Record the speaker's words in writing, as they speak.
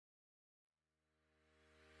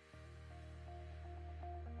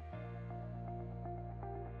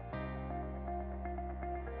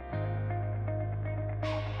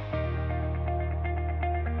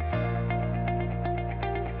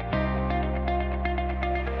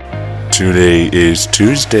Today is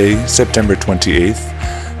Tuesday, September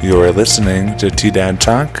 28th. You are listening to T-Dad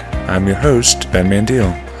Talk. I'm your host, Ben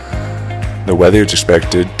Mandiel. The weather is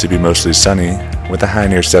expected to be mostly sunny, with a high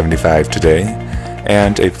near 75 today,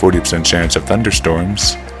 and a 40% chance of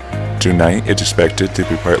thunderstorms. Tonight, it's expected to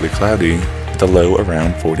be partly cloudy, with a low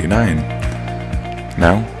around 49.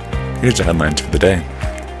 Now, here's the headlines for the day.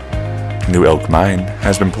 New Elk Mine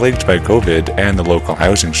has been plagued by COVID and the local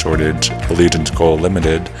housing shortage, Allegiance Coal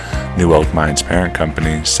Limited, New Elk Mine's parent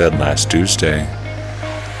company, said last Tuesday.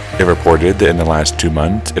 It reported that in the last 2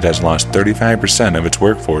 months, it has lost 35% of its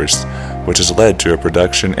workforce, which has led to a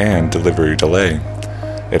production and delivery delay.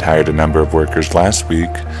 It hired a number of workers last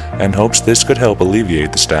week and hopes this could help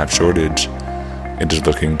alleviate the staff shortage. It is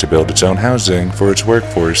looking to build its own housing for its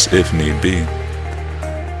workforce if need be.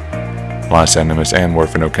 Los Animas and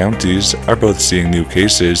Huerfano counties are both seeing new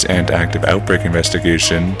cases and active outbreak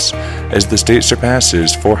investigations as the state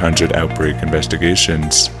surpasses 400 outbreak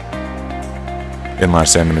investigations. In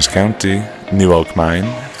Los Animas County, New Elk Mine,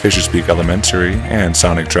 Fishers Peak Elementary, and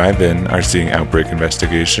Sonic Drive-In are seeing outbreak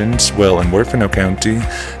investigations, while in Huerfano County,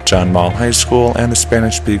 John Mall High School and the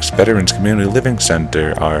Spanish Peaks Veterans Community Living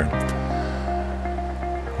Center are.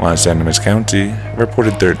 Los Animas County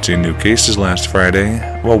reported 13 new cases last Friday,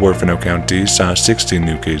 while Huerfano County saw 16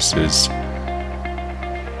 new cases.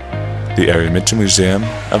 The Area Mitchell Museum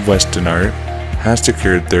of Western Art has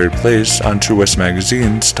secured third place on True West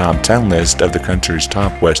Magazine's top 10 list of the country's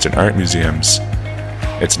top Western art museums.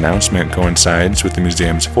 Its announcement coincides with the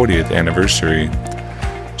museum's 40th anniversary.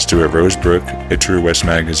 Stuart Rosebrook, a True West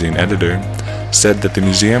Magazine editor, said that the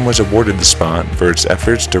museum was awarded the spot for its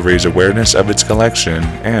efforts to raise awareness of its collection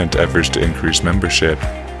and efforts to increase membership.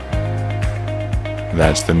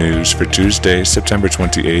 That's the news for Tuesday, September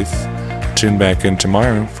 28th. Tune back in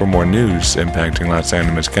tomorrow for more news impacting Los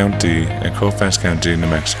Animas County and Colfax County, New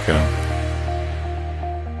Mexico.